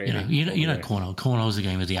training. You know, cornhole. Cornhole is a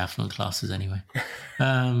game of the affluent classes, anyway.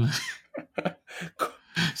 Um,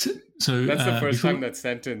 so that's the first time that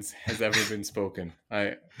sentence has ever been spoken.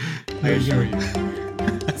 I assure you.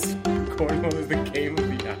 Cornhole is the game of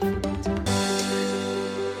the affluent.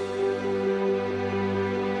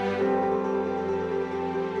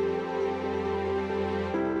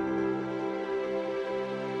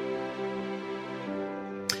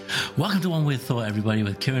 Welcome to One Weird Thought, everybody,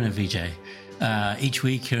 with Kieran and VJ. Each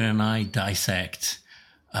week, Kieran and I dissect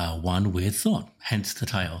one weird thought, hence the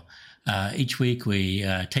title. Each week, we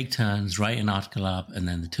take turns, write an article up, and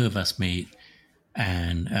then the two of us meet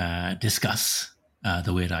and discuss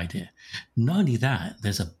the weird idea. Not only that,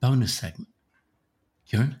 there's a bonus segment.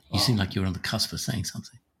 Kieran, you seem like you're on the cusp of saying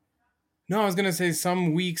something. No, I was going to say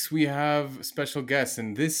some weeks we have special guests,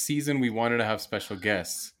 and this season we wanted to have special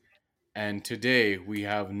guests. And today we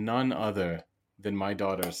have none other than my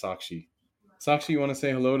daughter, Sakshi. Sakshi, you want to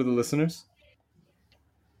say hello to the listeners?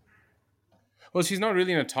 Well, she's not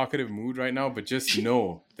really in a talkative mood right now, but just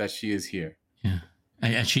know that she is here. Yeah,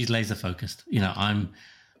 and she's laser focused. You know,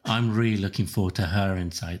 I'm really looking forward to her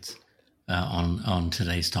insights on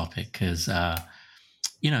today's topic because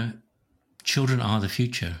you know, children are the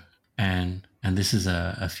future, and this is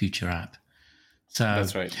a future app. So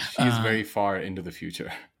that's right. She's very far into the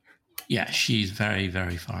future. Yeah, she's very,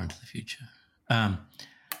 very far into the future.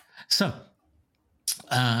 So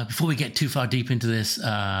before we get too far deep into this,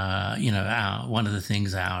 you know, one of the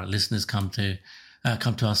things our listeners come to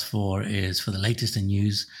us for is for the latest in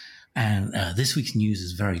news. And this week's news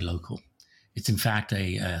is very local. It's in fact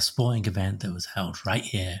a sporting event that was held right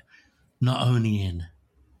here, not only in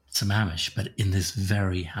Sammamish, but in this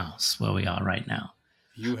very house where we are right now.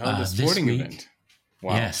 You held a sporting event.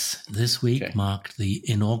 Wow. Yes, this week marked the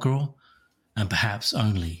inaugural and perhaps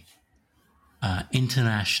only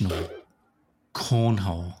International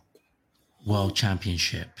Cornhole World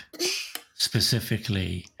Championship,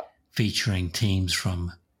 specifically featuring teams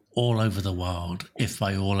from all over the world. If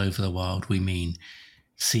by all over the world we mean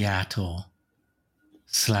Seattle,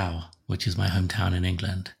 Slough, which is my hometown in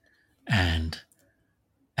England, and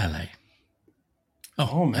LA.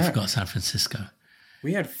 Oh man. I forgot San Francisco.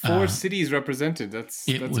 We had 4 cities represented. That's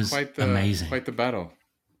quite the amazing. Quite the battle.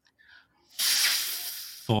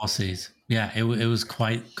 4 cities. Yeah, it was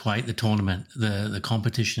quite the tournament. The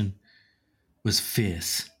competition was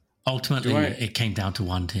fierce. Ultimately, it came down to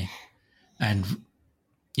one team, and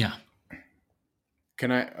yeah.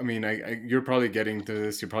 I mean, you're probably getting to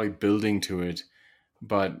this. You're probably building to it,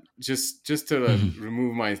 but just to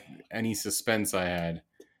remove any suspense I had,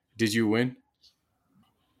 did you win?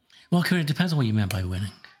 Well, it depends on what you meant by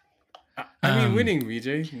winning. I mean, winning,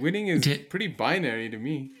 VJ. Winning is pretty binary to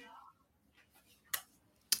me.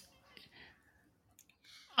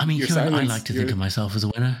 I mean, I like to think of myself as a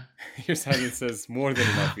winner. Your silence says more than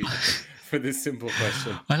enough, VJ, for this simple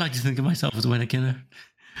question. I like to think of myself as a winner, Kinner.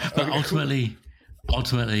 But ultimately,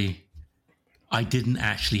 I didn't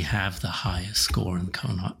actually have the highest score in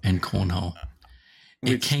cornhole.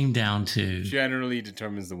 It came down to... generally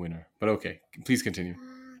determines the winner. But okay, please continue.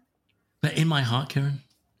 But in my heart, Kieran,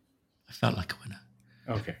 I felt like a winner.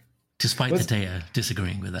 Okay. Despite the data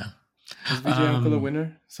disagreeing with that. Is VJ Uncle a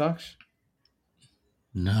winner, Saksh?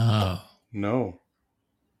 No.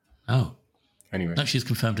 Anyway. No, she's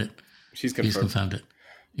confirmed it. She's confirmed it.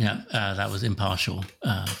 Yeah, that was impartial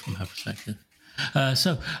from her perspective.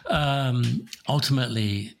 So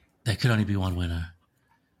ultimately, there could only be one winner.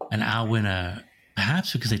 And our winner,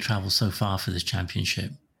 perhaps because they traveled so far for this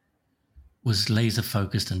championship, was laser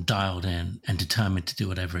focused and dialed in and determined to do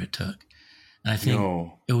whatever it took. And I think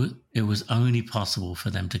it was only possible for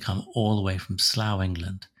them to come all the way from Slough,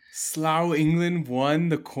 England. Slough, England won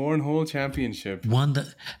the Cornhole Championship.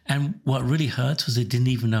 And what really hurts was they didn't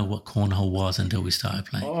even know what cornhole was until we started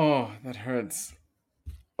playing. Oh, that hurts.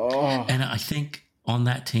 Oh. And I think on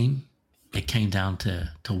that team, it came down to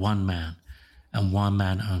one man and one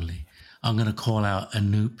man only. I'm going to call out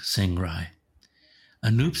Anoop Singh Rai.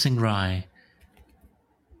 Anoop Singh Rai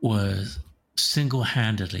was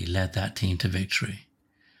single-handedly led that team to victory.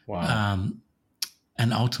 Wow.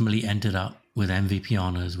 And ultimately ended up with MVP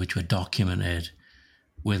honors, which were documented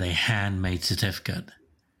with a handmade certificate.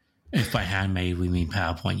 If by handmade, we mean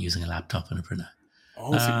PowerPoint using a laptop and a printer.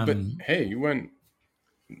 Oh, but hey, you went...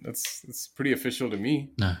 That's pretty official to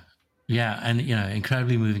me. No. Yeah, and, you know,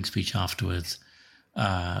 incredibly moving speech afterwards.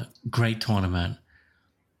 Great tournament.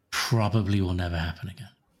 Probably will never happen again.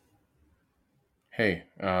 Hey,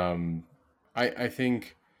 I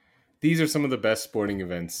think these are some of the best sporting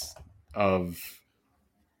events of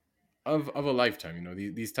a lifetime. You know,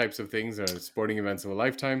 these types of things are sporting events of a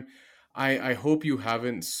lifetime. I hope you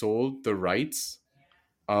haven't sold the rights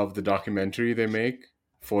of the documentary they make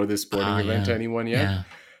for this sporting event to Yeah, anyone yet.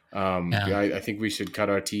 yeah, yeah, I think we should cut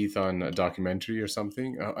our teeth on a documentary or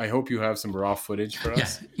something. I hope you have some raw footage for yeah,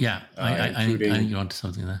 us, yeah. I think including. you're onto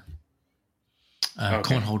something there. Okay,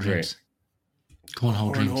 Cornhole great. Dreams.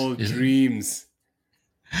 Cornhole Dreams Cornhole is. dreams.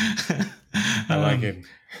 I like um, it.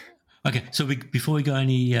 okay, so before we go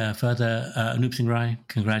any further, Anoop Singh Rai,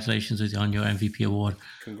 congratulations on your MVP award.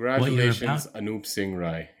 What you're Congratulations, about? Anoop Singh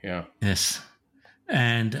Rai. Yeah, Yes,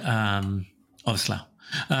 and of Slough.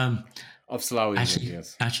 Um, of Slough, England. actually,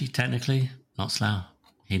 Yes. actually, technically, not Slough.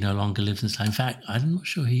 He no longer lives in Slough. In fact, I'm not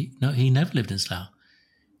sure he never lived in Slough.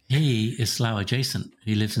 He is Slough adjacent.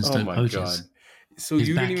 He lives in Oh Stoke my Poges. God. So His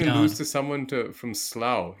you didn't even lose backyard. to someone from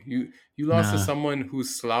Slough. You lost to No, someone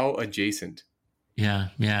who's Slough adjacent. yeah.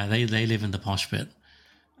 They live in the posh bit,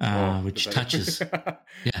 Oh, the which touches better.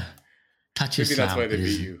 touches Maybe that's why Slough, they but beat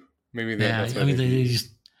isn't. you. Maybe Yeah, that's why I mean they beat they you. just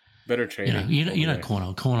Better training over you know there.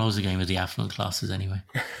 cornhole's a game of the affluent classes anyway.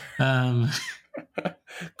 Um,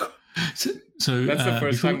 so That's the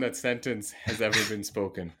first time before that sentence has ever been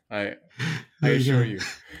spoken. I there you assure go. you.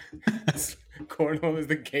 Cornhole is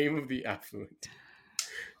the game of the affluent.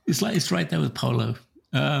 It's right there with polo.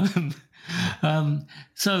 Um,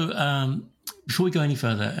 so before we go any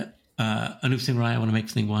further, Anup Singh Rai, I want to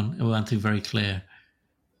make one thing very clear.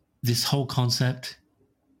 This whole concept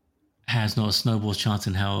has not a snowball's chance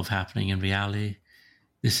in hell of happening in reality.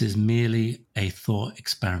 This is merely a thought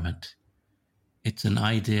experiment. It's an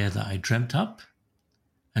idea that I dreamt up,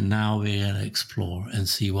 and now we're going to explore and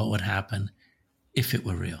see what would happen if it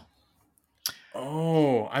were real.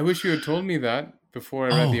 Oh, I wish you had told me that before I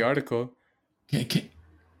read the Oh, article. wait,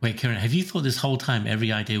 Kieran, have you thought this whole time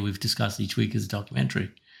every idea we've discussed each week is a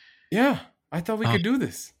documentary? Yeah, I thought we Oh, could do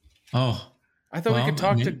this. oh, I thought we could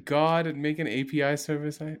well, I talk to mean, God and make an API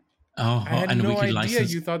service. I oh, had and we no could idea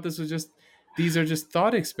license you thought this was just these are just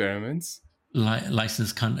thought experiments.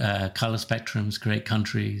 license color spectrums, create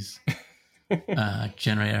countries,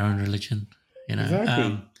 generate our own religion. You know,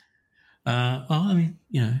 Exactly. well, I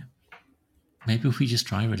mean, maybe if we just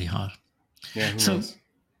try really hard. Yeah, who So, knows?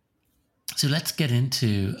 so let's get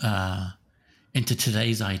into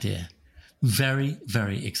today's idea. Very,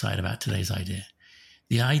 very excited about today's idea.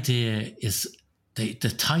 The idea is the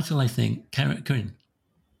title. I think, Karen, going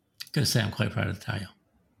to say I'm quite proud of the title.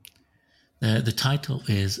 The title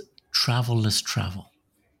is Travelless Travel.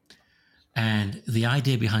 And the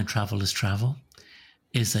idea behind Travelless Travel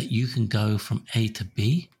is that you can go from A to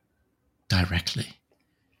B directly.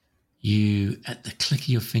 At the click of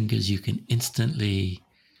your fingers, you can instantly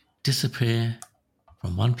disappear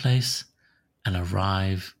from one place and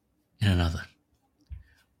arrive in another,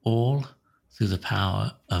 all through the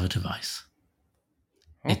power of a device.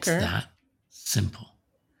 It's Okay. that simple.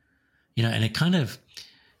 And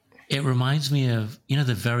it reminds me of,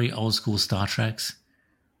 the very old school Star Treks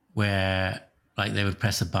where like they would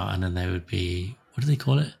press a button and they would be, what do they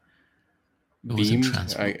call it? It wasn't Beamed.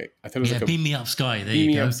 transport. I thought it was like a Beam me up, Sky. There beam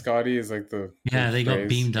you me up, go. Scotty is like the Yeah, they got phrase.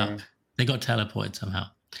 beamed Yeah. up. They got teleported somehow.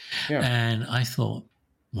 Yeah. And I thought,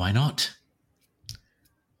 why not?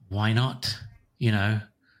 Why not?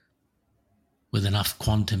 With enough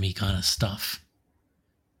quantum-y kind of stuff.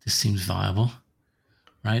 This seems viable,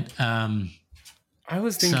 right? I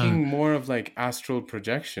was So, thinking more of like astral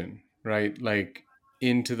projection, right? Like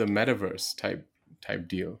into the metaverse type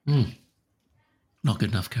deal. not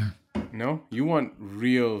good enough, Karen. No? You want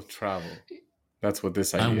real travel. That's what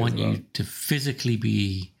this I idea is want you about. to physically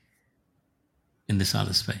be in this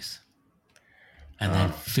other space and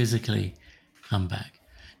then physically come back.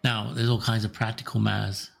 Now, there's all kinds of practical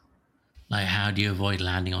matters, like how do you avoid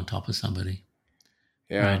landing on top of somebody?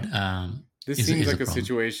 Yeah. Right? This seems Is a like a problem.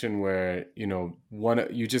 situation where,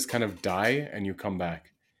 you just kind of die and you come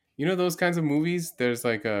back. You know those kinds of movies? There's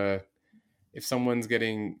like if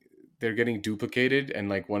they're getting duplicated and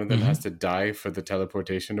like one of them has to die for the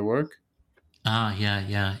teleportation to work.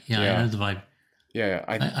 Yeah. I know the vibe. Yeah.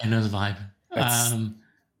 I know the vibe. That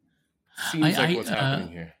seems like what's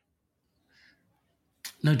happening here.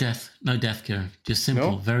 No death, Kieran. Just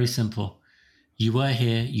simple, No? very simple. You were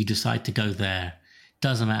here, you decide to go there.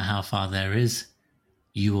 Doesn't matter how far there is,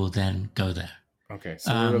 you will then go there. Okay,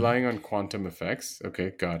 so we're relying on quantum effects.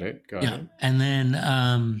 Okay, got it. And then,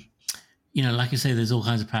 like I say, there's all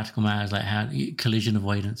kinds of practical matters like how collision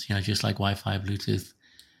avoidance, just like Wi-Fi, Bluetooth.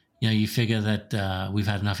 You figure that we've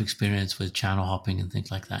had enough experience with channel hopping and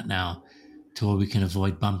things like that now to where we can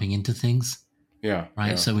avoid bumping into things. Yeah. Right.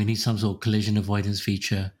 Yeah. So we need some sort of collision avoidance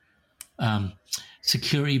feature.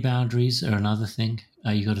 Security boundaries are another thing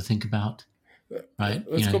you got to think about. Right.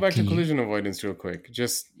 Let's go back to collision avoidance real quick.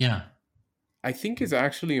 Just I think is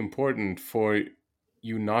actually important for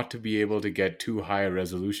you not to be able to get too high a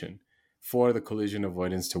resolution for the collision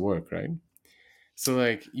avoidance to work, right? So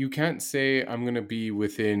like you can't say I'm going to be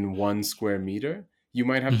within 1 square meter. You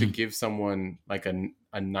might have to Hmm. give someone like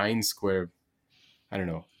a 9 square, I don't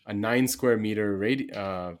know, a 9 square meter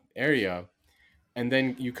area, and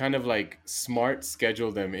then you kind of like smart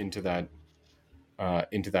schedule them into that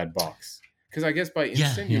box. Because I guess by Yeah,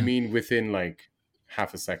 instant you yeah. mean within like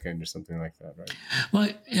half a second or something like that, right? Well,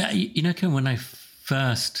 yeah, Ken, when I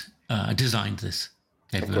first designed this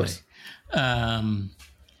Of capability, course. um,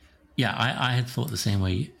 yeah, I had thought the same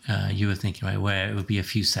way you were thinking, right? Where it would be a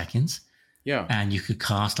few seconds, Yeah. and you could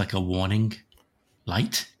cast like a warning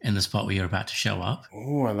light in the spot where you're about to show up,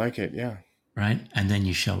 Oh, I like it. Yeah. right? And then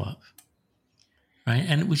you show up, right?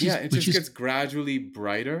 And Yeah, it which just is gets gradually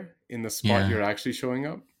brighter in the spot yeah, you're actually showing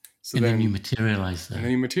up. So and then you then, materialize and then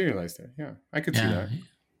there. you materialize there. Yeah, I could see Yeah.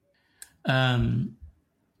 that. Um,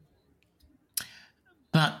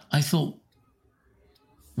 but I thought,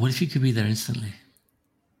 what if you could be there instantly,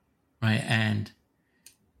 right? And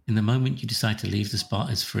in the moment you decide to leave, the spot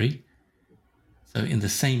is free. So in the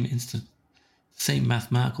same instant, same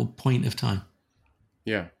mathematical point of time,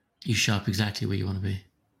 Yeah. you show up exactly where you want to be.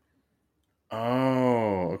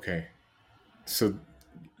 Oh, okay. So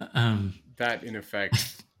Um, that in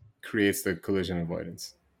effect creates the collision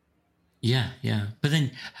avoidance. yeah, yeah. But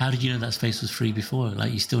then, how did you know that space was free before?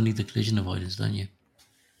 Like, you still need the collision avoidance, don't you?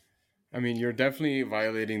 I mean, you're definitely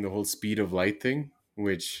violating the whole speed of light thing,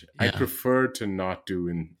 which I Yeah. prefer to not do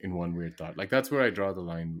in one weird thought. Like that's where I draw the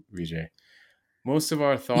line, VJ. Most of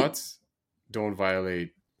our Y- thoughts don't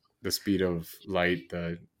violate the speed of light,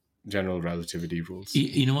 the general relativity rules.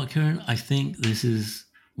 You know what, Kieran? I think this is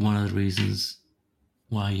one of the reasons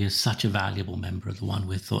why you're such a valuable member of the One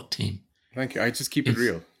With Thought team. Thank you. I just keep it It's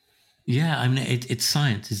real. yeah, I mean, it's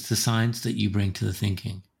science. It's the science that you bring to the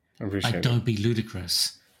thinking. I Like, appreciate it. don't be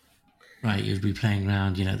ludicrous, right? You'd be playing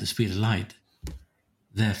around, at the speed of light.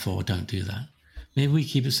 Therefore, don't do that. Maybe we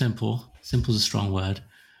keep it simple. Simple is a strong word,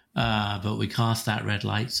 but we cast that red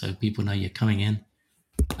light so people know you're coming in,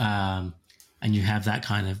 um, and you have that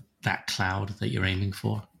kind of that cloud that you're aiming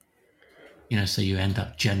for. So you end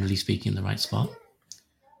up generally speaking in the right spot.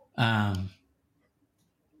 Um,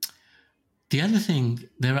 the other thing,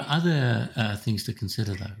 there are other things to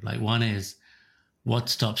consider though. Like one is what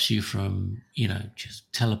stops you from,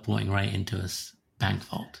 just teleporting right into a bank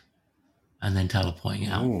vault and then teleporting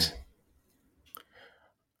Ooh. out.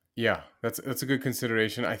 Yeah, that's a good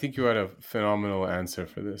consideration. I think you had a phenomenal answer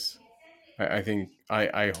for this. I think I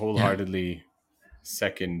Yeah. wholeheartedly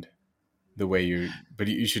second the way but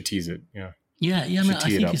you should tease it. Yeah, Yeah, yeah. you I mean, should I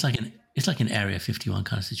tee it think up. it's like an Area 51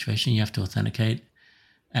 kind of situation. You have to authenticate,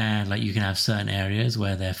 and like you can have certain areas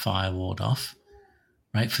where they're firewalled off,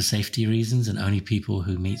 right, for safety reasons, and only people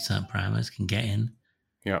who meet certain parameters can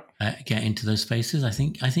Yeah. get into those spaces. I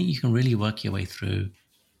think you can really work your way through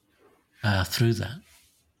that.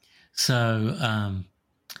 So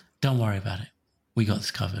don't worry about it. We got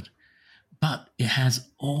this covered. But it has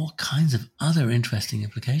all kinds of other interesting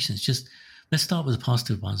implications. Just let's start with the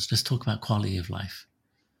positive ones. Let's talk about quality of life,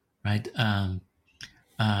 right?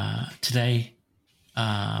 Today,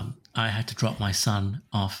 I had to drop my son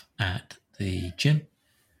off at the gym,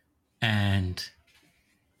 and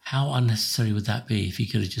how unnecessary would that be if he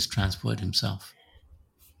could have just transported himself?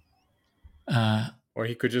 Or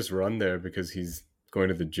he could just run there because he's going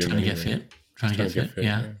to the gym Trying to get anyway. fit, trying He's to trying get to get fit. fit.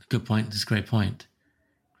 Yeah, Yeah. good point. This is a great point.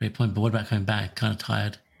 Great point. But what about coming back? Kind of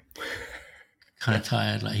tired. Kind of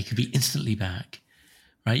tired. Like he could be instantly back,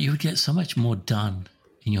 right? You would get so much more done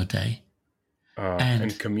in your day. And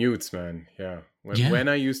And commutes, man. Yeah. yeah, When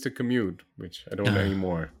I used to commute, which I don't uh,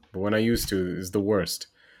 anymore, but when I used to is the worst.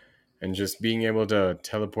 And just being able to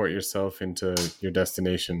teleport yourself into your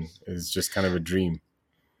destination is just kind of a dream.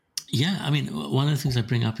 yeah. I mean, one of the things I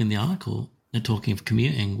bring up in the article, talking of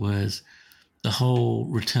commuting, was the whole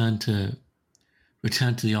return to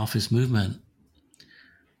the office movement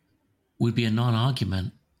would be a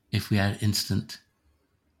non-argument if we had instant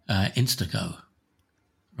Insta-go,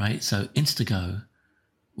 right? So Insta-go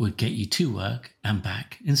would get you to work and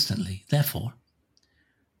back instantly. Therefore,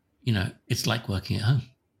 it's like working at home.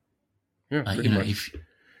 Yeah, Like, pretty much. if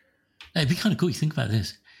it'd be kind of cool. You think about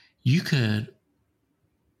this. You could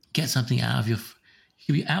get something out of you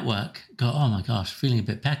could be at work, go, oh my gosh, feeling a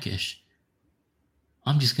bit peckish.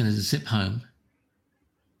 I'm just going to zip home,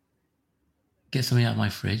 get something out of my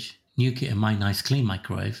fridge, nuke it in my nice clean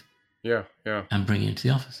microwave, Yeah, yeah. and bring it into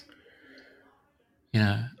the office. You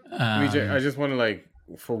know, VJ, I just want to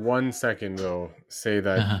for 1 second though say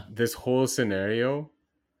that uh-huh, this whole scenario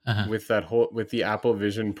uh-huh, with the Apple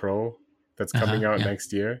Vision Pro that's coming Uh-huh. out Yeah.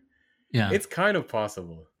 next year. Yeah. It's kind of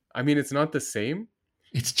possible. I mean, it's not the same.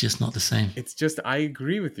 It's just not the same. It's just I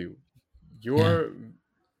agree with you. Yeah. Your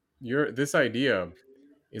your this idea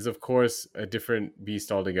is of course a different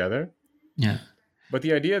beast altogether. Yeah. But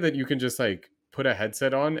the idea that you can just like put a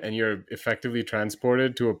headset on and you're effectively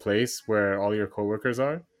transported to a place where all your coworkers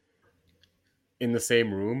are in the same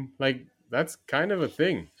room, like that's kind of a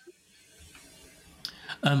thing.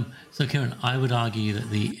 So, Kieran, I would argue that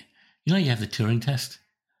you have the Turing test.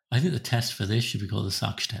 I think the test for this should be called the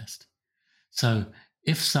Saksh test. So,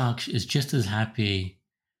 if Saksh is just as happy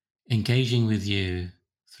engaging with you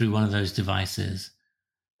through one of those devices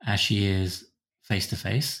as she is face to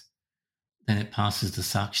face, then it passes the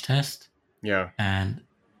Saksh test. Yeah, And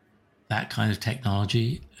that kind of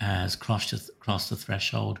technology has crossed the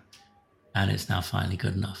threshold, and it's now finally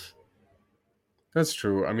good enough. that's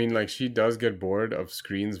true. I mean, like she does get bored of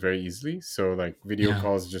screens very easily, so like video Yeah.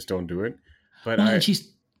 calls just don't do it. But Well, and I,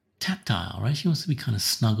 she's tactile, right? She wants to be kind of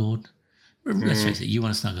snuggled. Let's face mm, it, you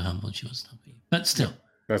want to snuggle her more than she wants to snuggle you. But yeah, still,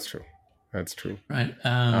 that's true. That's true. right?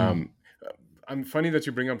 Um, I'm funny that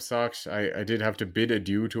you bring up Saksh. I did have to bid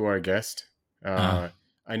adieu to our guest. Uh,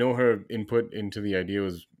 I know her input into the idea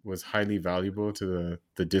was highly valuable to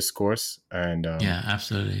the discourse, and yeah,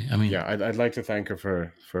 absolutely. I yeah, mean, I'd like to thank her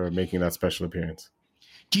for making that special appearance.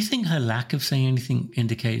 do you think her lack of saying anything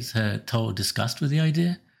indicates her total disgust with the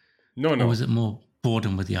idea? No, Or no, was it more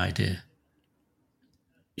boredom with the idea?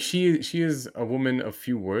 she is a woman of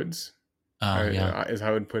few words, Yeah, is how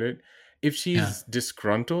I would put it. If yeah. she's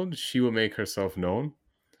disgruntled, she will make herself known.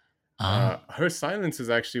 Ah, Her silence is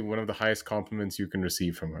actually one of the highest compliments you can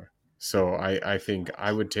receive from her. So I think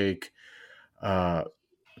I would take uh,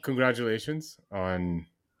 congratulations on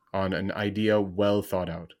an idea well thought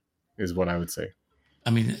out is what I would say. I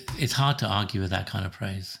mean, it's hard to argue with that kind of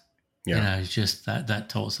praise. Yeah, It's just that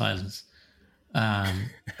total silence. Um,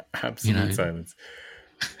 you absolute know, silence.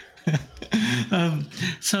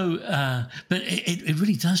 but it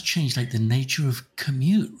really does change like the nature of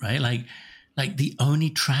commute, right? Like the only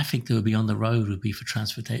traffic that would be on the road would be for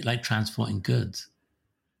transportation, like transporting goods,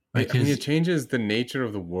 right? I mean, it Because changes the nature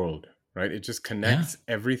of the world, right? It just yeah, connects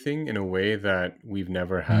everything in a way that we've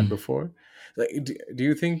never had mm. before. Like, do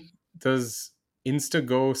you think does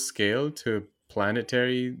Insta-go scale to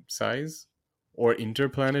planetary size or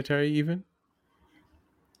interplanetary even?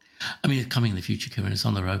 I mean, it's coming in the future, Kieran. It's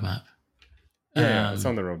on the roadmap. Yeah, it's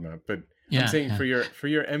on Um, the roadmap. But I'm yeah, saying yeah, for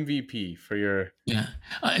your MVP, for your yeah.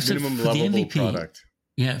 So minimum for the lovable MVP, product.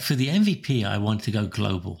 yeah, for the MVP, I want to go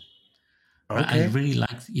global. Right? Okay. I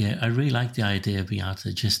really like the idea of being able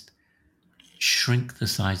to just shrink the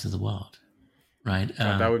size of the world. Right?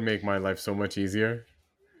 God, that would make my life so much easier.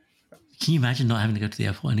 Can you imagine not having to go to the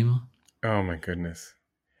airport anymore? Oh my goodness.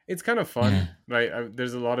 It's kind of fun, Yeah. right?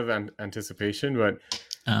 There's a lot of anticipation, but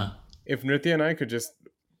Uh, if Nritya and I could just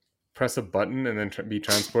press a button and then be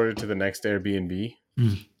transported to the next Airbnb,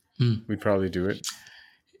 mm, mm. we'd probably do it.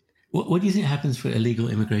 What do you think happens for illegal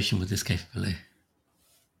immigration with this capability?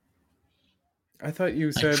 I thought you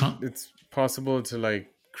Like said Trump it's possible to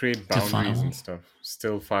like create to boundaries and firewall? stuff,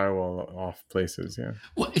 still firewall off places. Yeah.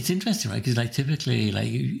 Well, it's interesting, right? Because like typically,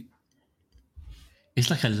 it's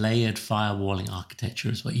like a layered firewalling architecture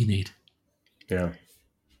is what you need, Yeah.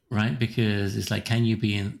 right? Because it's like, can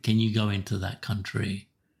you go into that country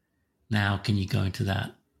now? Can you go into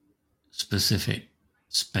that specific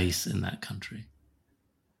space in that country?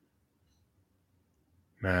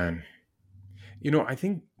 Man. I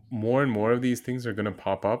think more and more of these things are going to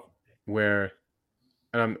pop up where,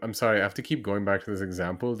 and I'm sorry, I have to keep going back to this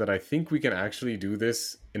example that I think we can actually do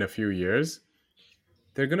this in a few years.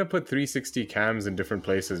 They're going to put 360 cams in different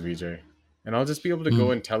places, VJ. And I'll just be able to go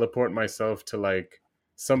Mm. and teleport myself to like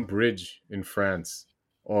some bridge in France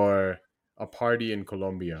or a party in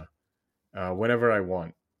Colombia whenever I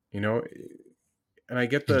want, you know? And I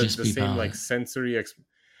get And the just be same about like it. sensory,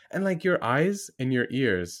 and like your eyes and your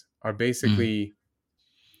ears are Mm, basically,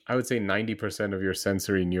 I would say 90% of your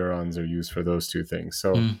sensory neurons are used for those two things.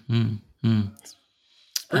 So mm, mm, mm. it's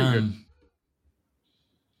pretty good. Um,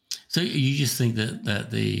 so you just think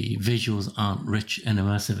that the visuals aren't rich and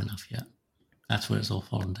immersive enough yet? That's where it's all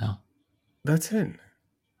fallen down. That's it.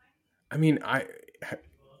 I mean,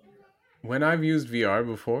 when I've used VR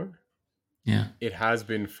before, Yeah. it has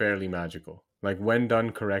been fairly magical. Like when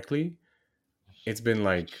done correctly, it's been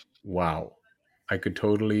like, wow, I could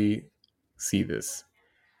totally see this.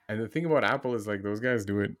 And the thing about Apple is like those guys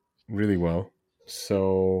do it really well.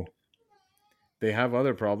 So they have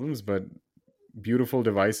other problems, but beautiful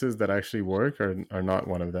devices that actually work are not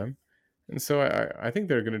one of them. And so I think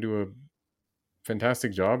they're going to do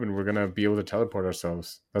fantastic job, and we're gonna be able to teleport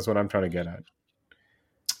ourselves. That's what I'm trying to get at.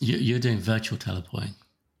 You're doing virtual teleporting.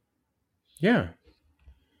 Yeah,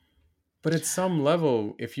 but at some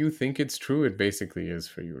level, if you think it's true, it basically is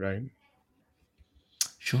for you, right?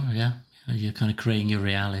 Sure, yeah. You're kind of creating your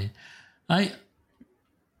reality. I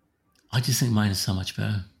I just think mine is so much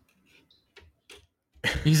better.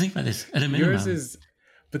 You think about this at a Yours minimum. is,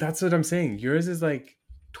 but that's what I'm saying. Yours is like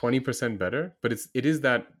 20% better, but it is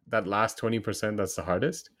that last 20% that's the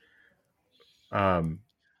hardest. Um,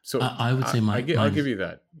 so I would say I'll mine give is, you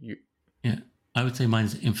that. yeah. I would say mine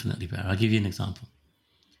is infinitely better. I'll give you an example.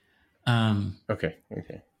 Okay,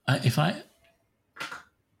 okay. If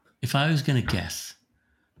I was going to guess,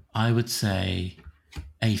 I would say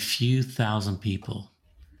a few thousand people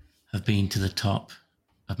have been to the top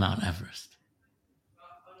of Mount Everest.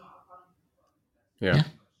 Yeah, Yeah,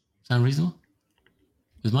 sound reasonable?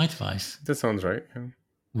 With my device, that sounds right. Yeah.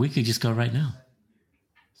 we could just go right now,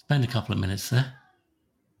 spend a couple of minutes there,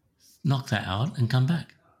 knock that out, and come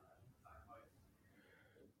back.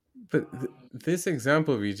 But this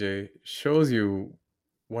example, VJ, shows you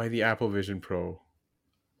why the Apple Vision Pro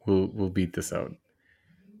will beat this out.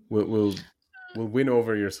 Will win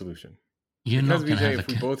over your solution. You're Because not going to VJ, have a if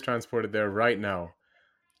we both transported there right now,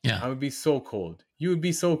 yeah. I would be so cold. You would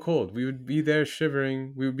be so cold. We would be there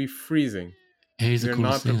shivering. We would be freezing. Here's the We are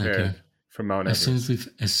coolest not thing, though, Kieran. prepared for Mount Everest.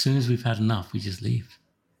 As soon as we've had enough, we just leave.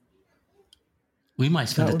 We might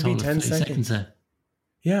spend That a would be total of 10 30 seconds seconds. there.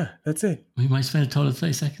 Yeah, that's it. We might spend a total of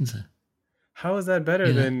 30 seconds there. How is that better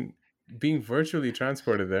You know, than being virtually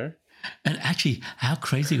transported there? and actually, how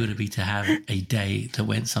crazy would it be to have a day that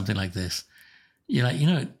went something like this? You're like,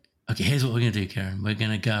 okay, here's what we're going to do, Karen. We're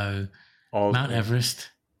going to go All Mount Everest,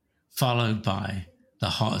 followed by the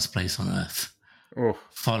hottest place on earth, oh,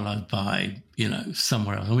 followed by,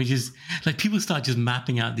 somewhere else. And we just, like, people start just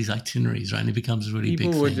mapping out these itineraries, right? And it becomes a really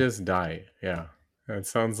people big would thing. just die. Yeah, it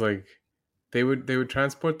sounds like they would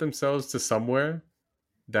transport themselves to somewhere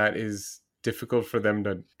that is difficult for them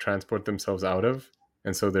to transport themselves out of,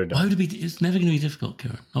 and so they're Why would done. it be? It's never going to be difficult,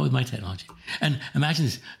 Kieran. Not with my technology. And imagine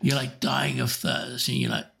this: you're like dying of thirst, and you're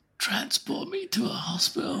like, transport me to a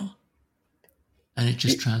hospital, and it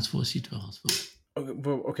just transports you to a hospital.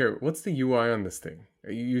 Okay, what's the UI on this thing?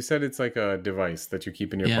 You said it's like a device that you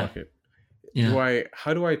keep in your Yeah, pocket. yeah.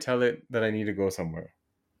 How do I tell it that I need to go somewhere?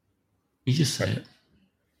 You just say it.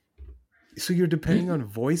 So you're depending on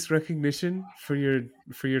voice recognition for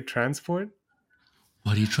your transport?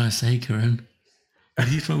 What are you trying to say, Kieran? What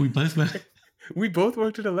are you trying? We both were. We both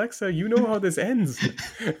worked at Alexa. You know how this ends.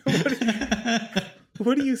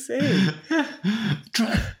 What are you saying?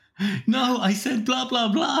 No, I said blah blah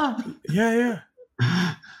blah. Yeah.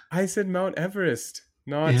 I said Mount Everest,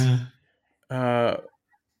 not Yeah.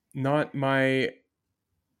 not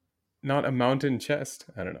not a mountain chest.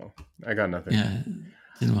 I don't know. I got nothing. Yeah,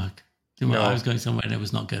 didn't work. Didn't work. No. I was going somewhere and it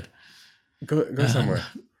was not good. Go somewhere.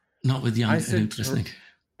 Not with young I and said listening.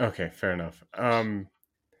 okay, fair enough.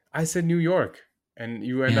 I said New York, and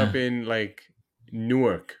you end up in like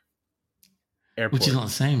Newark Airport. Which is not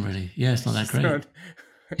the same, really. Yeah, it's not that great.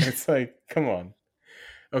 It's like, come on.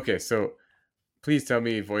 Okay, so please tell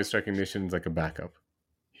me voice recognition is like a backup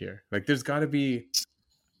here. Like, there's got to be.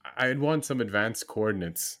 I'd want some advanced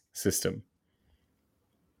coordinates system.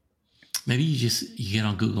 Maybe you get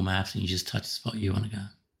on Google Maps and you just touch the spot you want to go.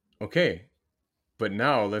 Okay, but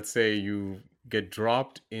now let's say you get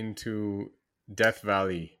dropped into Death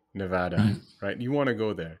Valley, Nevada, right? You want to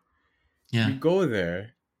go there. Yeah. You go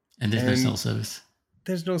there. And there's no cell service.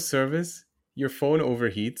 There's no service. Your phone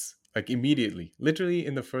overheats like immediately. Literally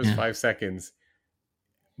in the first 5 seconds,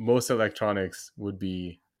 most electronics would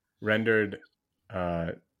be rendered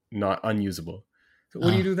not unusable. So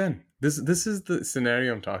what do you do then? This is the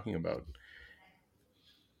scenario I'm talking about.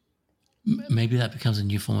 Maybe that becomes a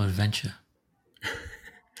new form of adventure.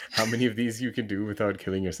 How many of these you can do without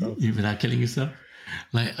killing yourself? Without killing yourself?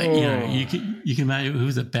 Like, you can imagine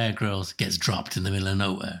who's at Bear Grylls gets dropped in the middle of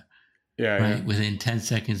nowhere. Yeah, right. Yeah. Within 10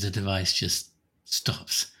 seconds, the device just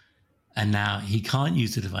stops. And now he can't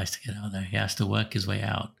use the device to get out there. He has to work his way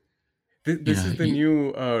out. This is the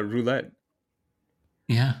new roulette.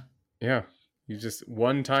 Yeah. Yeah. You just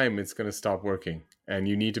one time it's going to stop working and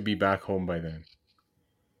you need to be back home by then.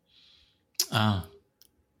 Oh.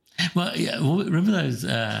 Well, yeah. Remember those,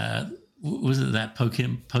 was it that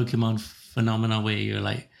Pokemon phenomena where you're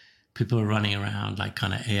like, people are running around like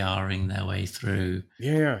kind of ARing their way through.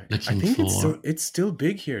 Yeah. I think it's still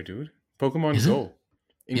big here, dude. Pokemon Go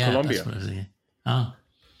in Colombia. That's what I was thinking. Oh.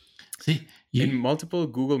 See, in multiple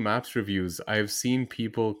Google Maps reviews, I've seen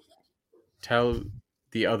people tell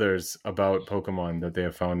the others about Pokemon that they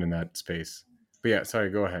have found in that space. But yeah, sorry,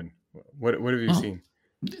 go ahead. What have you Well, seen?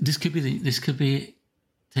 this could be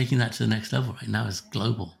taking that to the next level. Right now, it's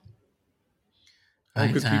global, Oh, right?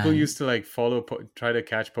 because people used to like try to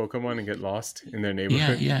catch Pokemon and get lost in their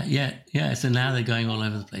Yeah, neighborhood. yeah. So now they're going all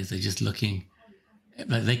over the place. They're just looking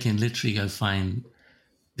like they can literally go find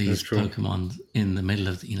That's these true, Pokemon in the middle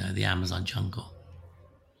of the Amazon jungle.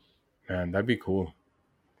 man. That'd be cool.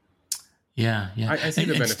 Yeah, yeah. I see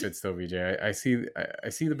the And benefits though, Vijay. I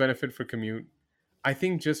see the benefit for commute. I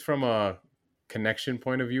think just from a connection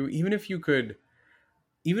point of view, even if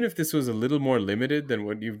this was a little more limited than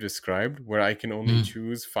what you've described, where I can only mm,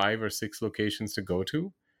 choose 5 or 6 locations to go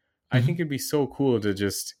to, I think mhm, it'd be so cool to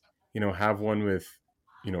just, have one with,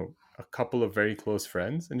 a couple of very close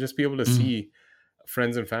friends and just be able to mm. see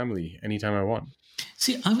friends and family anytime I want.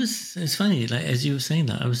 See, it's funny, like as you were saying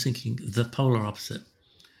that, I was thinking the polar opposite.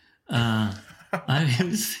 I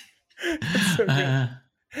was, That's so good. uh,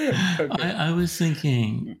 Okay. I was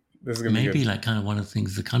thinking This is going to be maybe good. like kind of one of the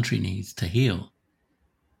things the country needs to heal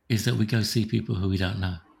is that we go see people who we don't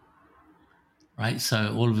know. Right.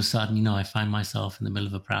 So all of a sudden, I find myself in the middle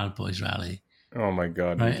of a Proud Boys rally. Oh my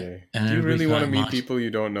God, Right. Vijay. And Do you everybody's really want to like, meet March. people you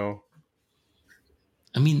don't know?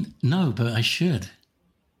 I mean, no, but I should.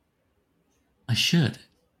 I should.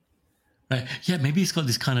 Right. Yeah. Maybe it's got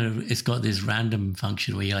this random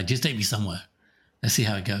function where you're like, just take me somewhere. Let's see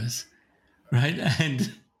how it goes. Right.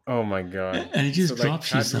 And, Oh my God. and it So just like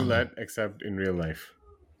drops you chat something. roulette, except in real life.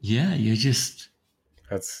 Yeah.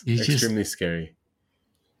 That's you just, extremely scary.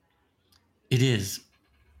 it is.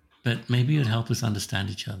 But maybe it would help us understand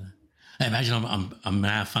each other. I imagine I'm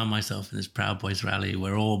now found myself in this Proud Boys rally.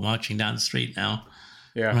 We're all marching down the street now,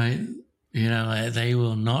 Yeah. right? They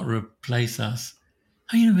will not replace us.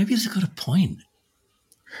 Oh, maybe it's got a point.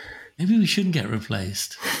 Maybe we shouldn't get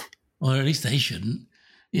replaced, or at least they shouldn't.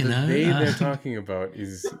 The they they're talking about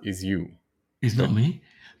is you. It's But not me.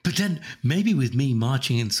 But then maybe with me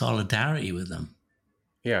marching in solidarity with them,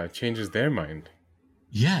 yeah, it changes their mind.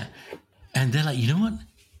 yeah, and they're like, you know what?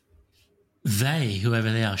 They,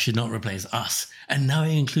 whoever they are, should not replace us, and now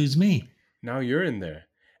it includes me. Now you're in there.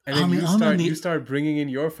 And I then mean, you start bringing in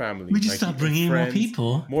your family, we just like start and bringing in more friends,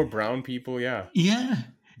 people. more brown people, yeah. Yeah,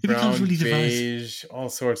 it becomes Brown, really diverse. beige, all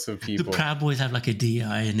sorts of The people. Proud Boys have like a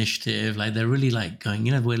DI initiative. Like they're really like going,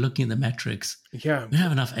 we're looking at the metrics. Yeah. We don't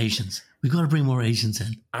have enough Asians. We've got to bring more Asians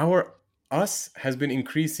in. Us has been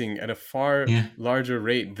increasing at a far Yeah. larger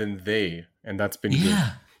rate than they, and that's been good.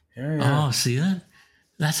 Yeah. Yeah. Oh, see that?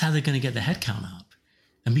 That's how they're going to get the headcount up.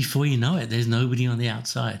 And before you know it, there's nobody on the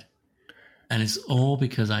outside. And it's all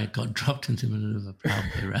because I got dropped into the middle of a Proud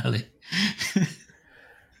Boy rally.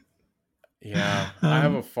 Yeah. I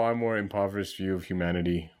have a far more impoverished view of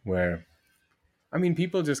humanity where, I mean,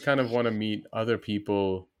 people just kind of want to meet other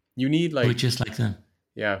people. You need We're like, just like them.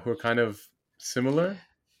 yeah, who are kind of similar,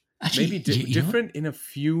 Actually, maybe you know what? different in a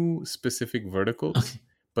few specific verticals, Okay.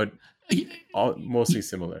 but mostly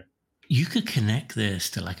similar. You could connect this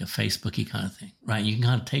to like a Facebooky kind of thing, right? You can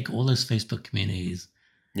kind of take all those Facebook communities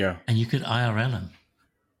Yeah. and you could IRL them,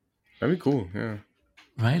 That'd be cool. Yeah.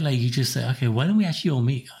 right? Like you just say, okay, why don't we actually all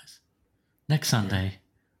meet, guys? Next Sunday,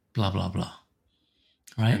 blah, blah, blah.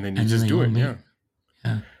 Right? And then you just they do all it. meet. Yeah.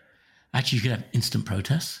 Yeah. Actually, you could have instant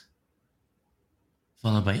protests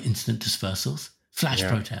followed by instant dispersals, flash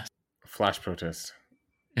protests. Flash protest.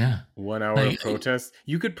 Yeah. 1 hour Like, of protest.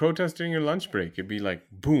 You could protest during your lunch break. It'd be like,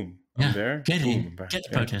 boom, I'm there. Get boom, in, back. get the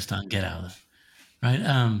protest done, get out of there. Right?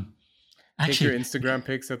 Take your Actually, Instagram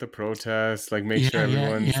pics at the protest. Like, make sure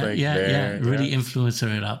everyone's there. yeah. Really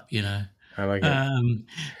influencer it up, I like it.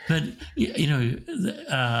 But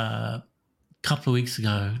a couple of weeks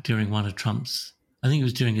ago, during one of Trump's, I think it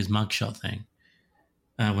was during his mugshot thing,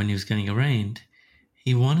 when he was getting arraigned,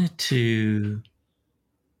 he wanted to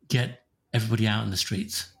get everybody out in the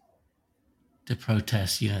streets to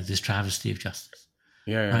protest, this travesty of justice.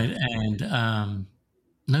 Yeah. Right, and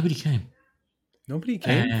nobody came. Nobody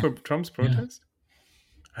came for Trump's protest?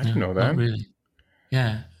 I didn't know that. Not really.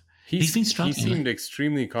 Yeah. He's been struggling. He seemed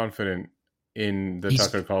extremely confident in the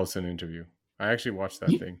Tucker Carlson interview. I actually watched that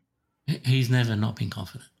thing. He's never not been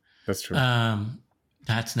confident. That's true.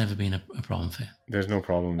 That's never been a problem for him. There's no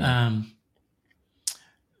problem there.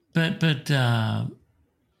 But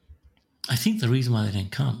I think the reason why they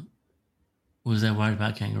didn't come was they're worried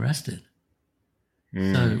about getting arrested.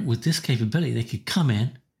 So with this capability, they could come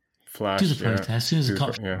in, flash, do the protest. As soon as the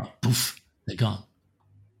cops poof, they're gone.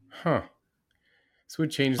 Huh. This would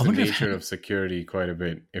change the nature of security quite a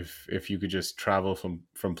bit if you could just travel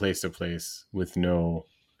from place to place with no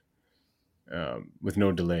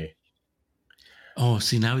delay. Oh,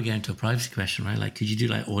 see, now we get into a privacy question, right? Like, could you do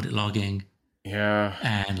like audit logging? Yeah.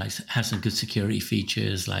 and like have some good security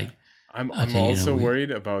features. Like, I'm okay, also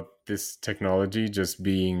worried about this technology just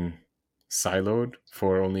being siloed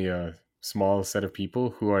for only a small set of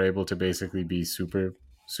people who are able to basically be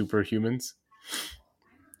superhumans.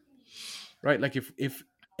 Right? Like if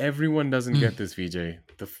everyone doesn't mm, get this, VJ,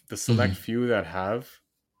 the select mhm. few that have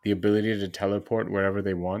the ability to teleport wherever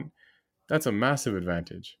they want, that's a massive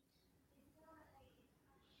advantage.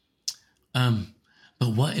 um, but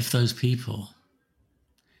what if those people?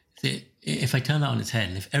 See, if I turn that on its head,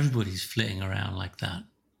 and if everybody's flitting around like that,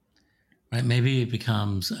 right? Maybe it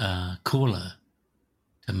becomes cooler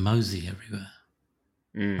to mosey everywhere,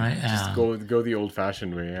 right? Just go the old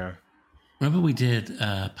fashioned way, yeah. Remember we did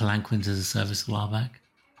palanquins as a service a while back,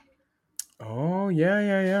 Oh yeah,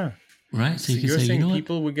 yeah, yeah. right? So you So could you're say, you saying know what,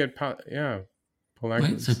 people would get yeah,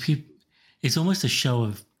 right? So palanquins. people, it's almost a show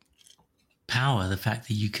of power. The fact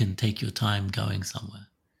that you can take your time going somewhere.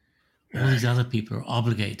 All Man. these other people are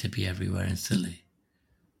obligated to be everywhere instantly,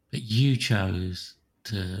 but you chose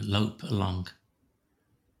to lope along,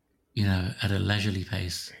 at a leisurely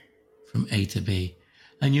pace from A to B.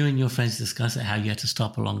 And you and your friends discuss it, how you had to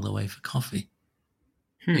stop along the way for coffee,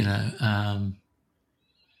 you Hmm. know, um,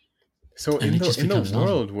 So and it just in the becomes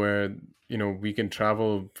normal. world where we can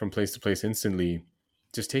travel from place to place instantly,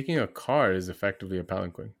 just taking a car is effectively a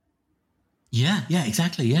palanquin. Yeah, yeah,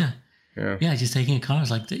 exactly. Yeah. Yeah. Yeah, just taking a car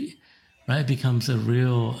is like, right? It becomes a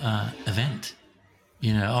real event.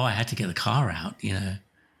 Oh, I had to get the car out,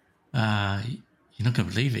 uh, you're not going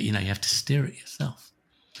to believe it. You have to steer it yourself.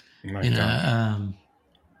 My You know, God.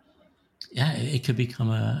 yeah, it could become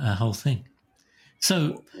a whole thing.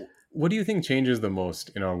 So What do you think changes the most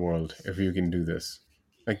in our world if you can do this?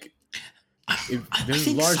 Like, I there's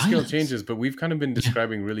think large scale silence. changes, but we've kind of been Yeah,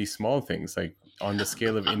 describing really small things, like on the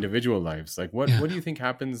scale of individual lives. Like, yeah. what do you think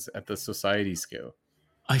happens at the society scale?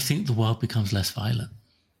 I think the world becomes less violent.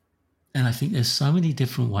 And I think there's so many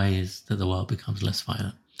different ways that the world becomes less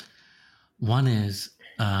violent. One is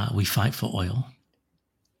we fight for oil,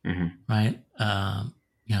 Hmm. right? I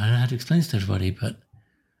don't know how to explain this to everybody, but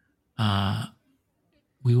uh,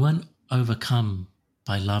 we weren't overcome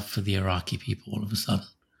by love for the Iraqi people all of a sudden.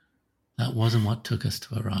 That wasn't what took us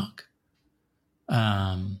to Iraq.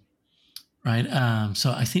 Um, right?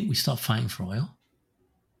 So I think we stopped fighting for oil,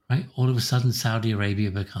 right? All of a sudden, Saudi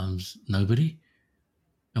Arabia becomes nobody,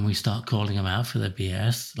 and we start calling them out for their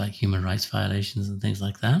BS, like human rights violations and things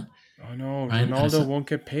like that, Oh no, right? And it's, Ronaldo won't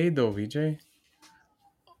get paid though, VJ.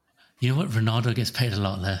 you know what? Ronaldo gets paid a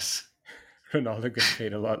lot less. Ronaldo gets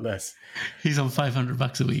paid a lot less. He's on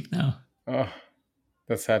 $500 a week now. Oh,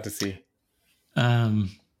 that's sad to see. Um,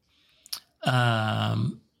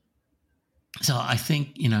 um, so I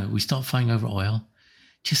think, we stop fighting over oil.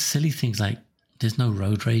 Just silly things like there's no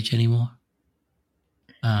road rage anymore.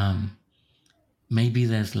 Um, Maybe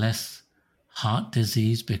there's less heart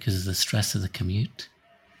disease because of the stress of the commute.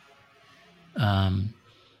 Um,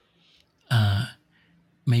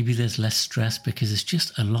 Maybe there's less stress because it's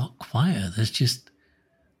just a lot quieter. There's just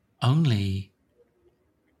only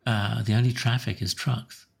the only traffic is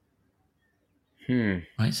trucks, Hmm.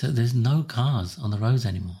 right? So there's no cars on the roads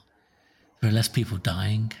anymore. There are less people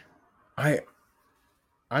dying. I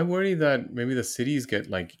I worry that maybe the cities get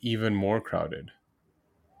like even more crowded.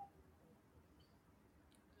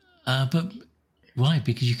 But why?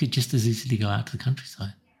 Because you could just as easily go out to the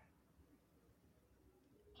countryside.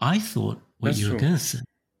 I thought what That's you were true. going to say.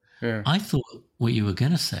 Yeah. I thought what you were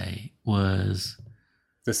going to say was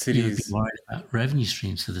The you would be cities. worried about revenue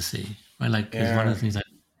streams to the city, right? Like, because one of Yeah. the things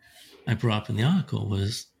I brought up in the article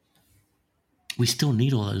was we still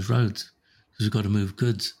need all those roads because we've got to move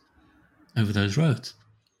goods over those roads.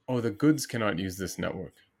 Oh, the goods cannot use this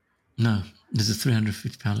network. No, there's a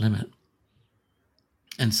 £350 limit.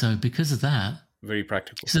 And so because of that, Very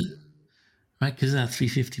practical. so, right, because of that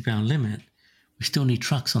 £350 limit, we still need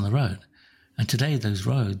trucks on the road. And today, those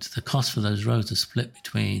roads, the cost for those roads are split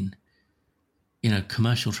between,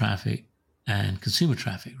 commercial traffic and consumer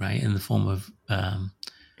traffic, right, in the form of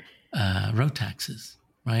road taxes,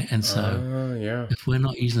 right? And so Yeah. if we're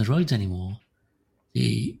not using the roads anymore,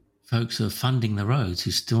 the folks who are funding the roads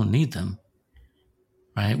who still need them,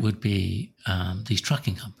 right, would be these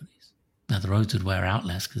trucking companies. Now, the roads would wear out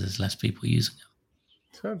less because there's less people using them,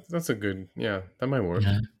 So that's a good. Yeah, that might you work.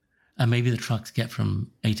 know? And maybe the trucks get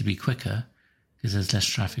from A to B quicker because there's less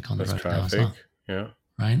traffic on the Less road now as well, traffic. Yeah.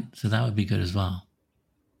 right? So that would be good as well.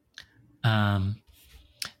 Um,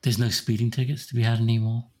 there's no speeding tickets to be had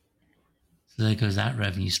anymore. So there goes that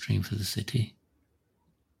revenue stream for the city.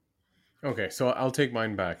 Okay, so I'll take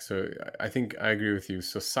mine back. So I think I agree with you.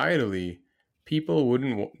 Societally, people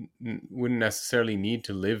wouldn't necessarily need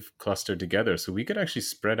to live clustered together, so we could actually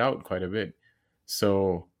spread out quite a bit.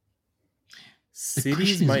 So The cities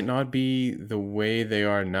question is, might not be the way they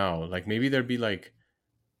are now. Like maybe there'd be like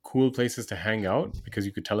cool places to hang out because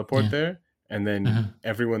you could teleport yeah, there, and then uh-huh.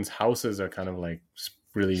 everyone's houses are kind of like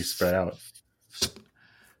really spread out.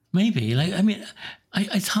 Maybe. Like, I mean,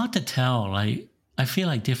 it's hard to tell. Like, I feel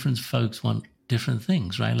like different folks want different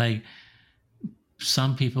things, right? Like,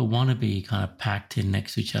 some people want to be kind of packed in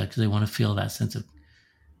next to each other because they want to feel that sense of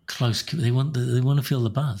close. They want to feel the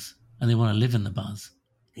buzz, and they want to live in the buzz,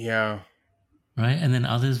 Yeah. right? And then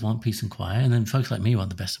others want peace and quiet, and then folks like me want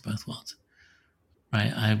the best of both worlds,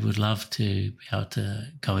 right? I would love to be able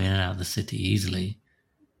to go in and out of the city easily,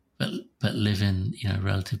 but live in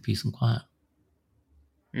relative peace and quiet.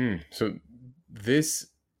 So this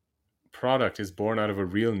product is born out of a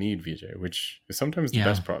real need, VJ, which is sometimes the Yeah,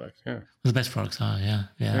 best product. Yeah. the best products are. Yeah.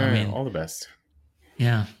 I Yeah, mean, all the best.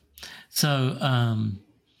 yeah. So,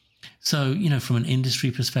 from an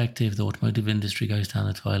industry perspective, the automotive industry goes down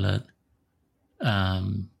the toilet. I I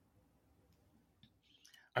mean,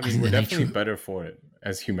 think we're the definitely nature, better for it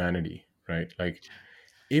as humanity, right? Like,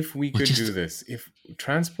 if we well, could do just this, if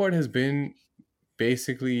transport has been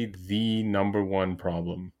basically the number one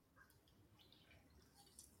problem.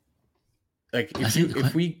 Like, I think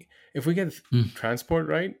if we get mm, transport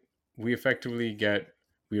right, we effectively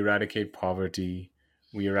we eradicate poverty,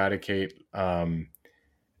 we eradicate uh,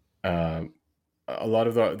 a lot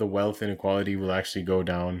of the wealth inequality will actually go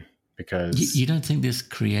down you because don't think this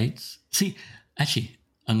creates? See, actually,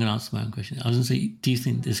 I'm going to answer my own question. I was going to say, do you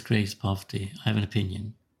think this creates poverty? I have an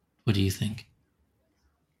opinion. What do you think?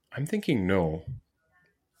 I'm thinking no,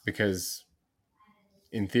 because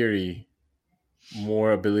in theory,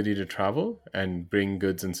 more ability to travel and bring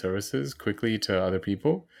goods and services quickly to other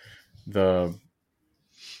people, the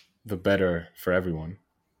better for everyone.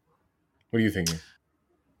 What are you thinking?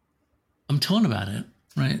 I'm torn about it,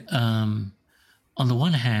 right? On the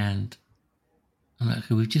one hand, I'm like,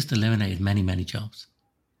 okay, we've just eliminated many, many jobs,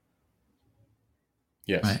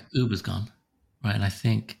 Yes. right? Uber's gone, right? And I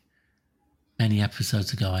think many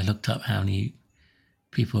episodes ago, I looked up how many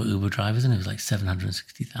people are Uber drivers, and it was like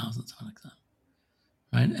 760,000, something like that,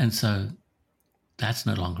 right? And so that's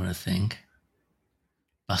no longer a thing.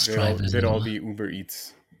 Bus drivers, They'd no all longer. be Uber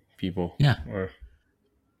Eats people. Yeah. Or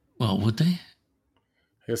Well, would they?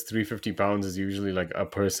 I guess 350 pounds is usually like a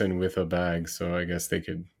person with a bag, so I guess they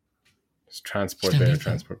could just You transport don't there, need them.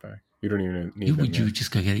 transport back. You don't even You need them, would yeah. you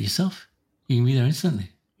just go get it yourself? You can be there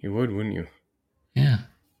instantly. You would, wouldn't you? Yeah.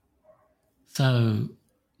 So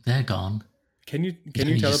they're gone. You Can don't you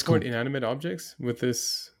need your teleport school. inanimate objects with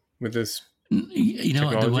this You know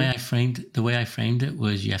what? technology? The way I framed it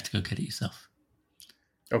was you have to go get it yourself.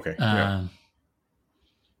 Okay, yeah.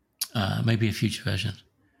 Um, maybe a future version.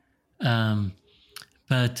 Um,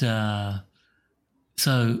 but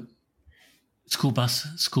so school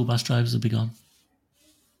bus drivers will be gone.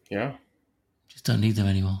 Yeah. Just don't need them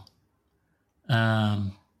anymore.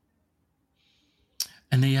 Um,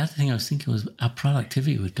 and the other thing I was thinking was our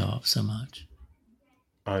productivity would go up so much.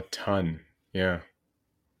 A ton. Yeah.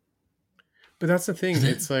 But that's the thing. That,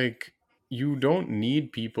 It's like you don't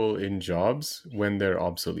need people in jobs when they're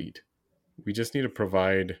obsolete. We just need to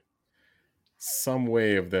provide some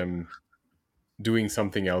way of them doing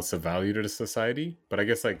something else of value to the society. But I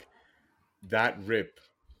guess like that rip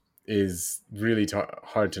is really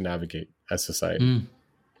hard to navigate as society. mm,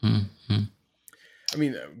 mm, mm. I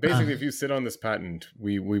mean, basically, if you sit on this patent,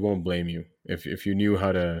 we won't blame you. If you knew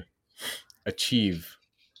how to achieve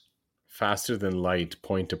faster than light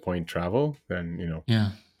point to point travel, then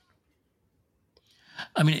Yeah.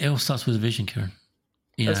 I mean, it all starts with a vision, Kieran.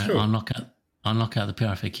 that's true. Unlock out the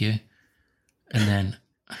PRFAQ, and then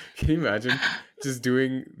Can you imagine just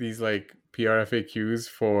doing these like PRFAQs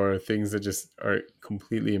for things that just are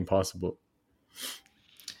completely impossible?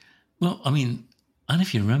 well, I mean, I don't know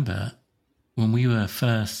if you remember when we were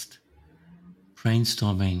first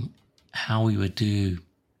brainstorming how we would do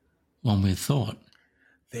one with thought.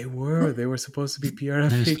 They were supposed to be They were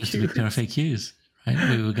supposed to be PRFAQs. PRFAQs,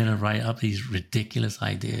 right? We were going to write up these ridiculous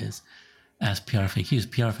ideas as PRFAQs.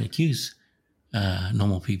 PRFAQs,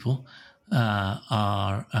 normal people,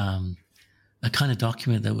 are a kind of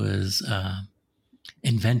document that was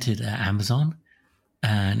invented at Amazon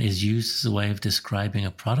and is used as a way of describing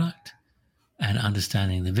a product and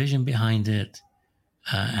understanding the vision behind it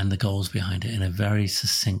and the goals behind it in a very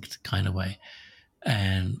succinct kind of way.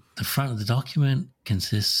 And the front of the document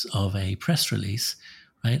consists of a press release,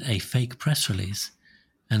 right? A fake press release.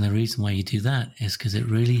 And the reason why you do that is because it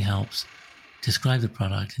really helps describe the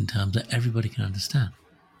product in terms that everybody can understand.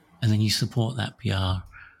 and then you support that PR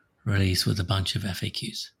release with a bunch of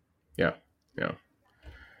FAQs. Yeah. Yeah.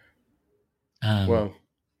 Um, Well,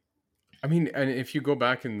 I mean, and if you go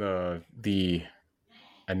back in the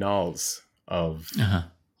annals of One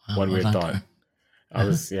well Weird done, Thought, Karen.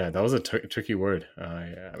 Uh-huh. that was a tricky word. Well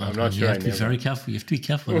I'm not done. You sure have I to be nailed very that. careful. You have to be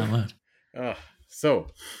careful with that word. So,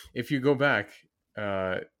 if you go back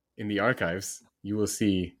in the archives, you will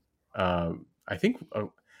see. I think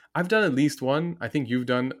I've done at least one. I think you've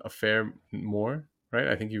done a fair more, right?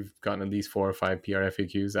 I think you've gotten at least 4 or 5 PR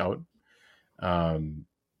FAQs out.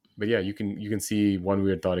 But yeah, you can see One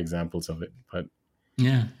Weird Thought examples of it. But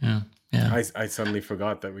Yeah. I suddenly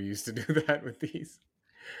forgot that we used to do that with these.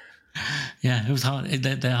 Yeah, it was hard.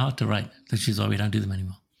 They're hard to write, which is why we don't do them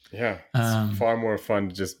anymore. Yeah, it's far more fun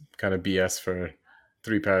to just kind of BS for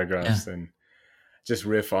 3 paragraphs and just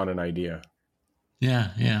riff on an idea.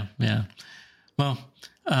 Yeah. Well,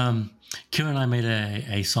 Kira and I made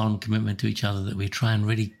a solemn commitment to each other that we try and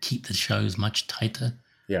really keep the shows much tighter.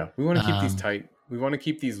 Yeah, we want to keep these tight. We want to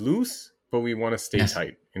keep these loose, but we want to stay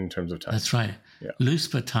tight in terms of time. That's right. Yeah. Loose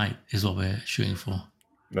but tight is what we're shooting for.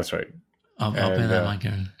 That's right. I'll bear that in mind,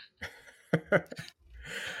 Karen.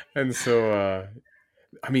 And so,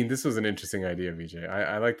 I mean, this was an interesting idea, Vijay.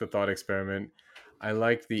 I like the thought experiment. I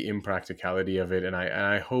like the impracticality of it, and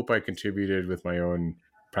I hope I contributed with my own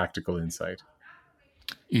practical insight.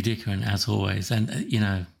 You did, Karen, as always. And,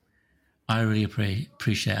 I really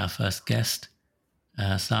appreciate our first guest,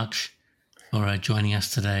 Saksh, for joining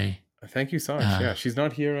us today. Thank you, Saksh. Yeah, she's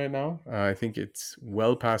not here right now. I think it's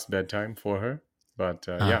well past bedtime for her. But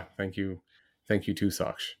yeah, thank you. Thank you to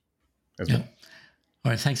Saksh as well.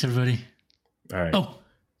 All right, thanks, everybody. All right. Oh,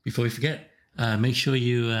 before we forget, make sure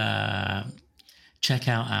you check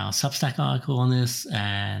out our Substack article on this,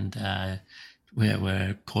 and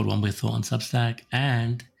we're called One Weird Thought on Substack,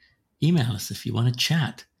 and email us if you want to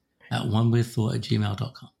chat at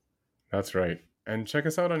oneweirdthought@gmail.com. That's right. And check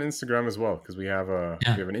us out on Instagram as well, because we have an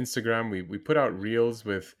Instagram. We put out reels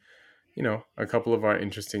with, a couple of our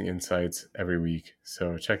interesting insights every week.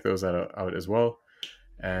 So check those out as well.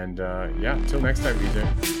 And till next time,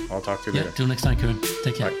 Vijay. I'll talk to you later. Till next time, Kieran.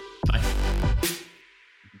 Take care. Bye. Bye.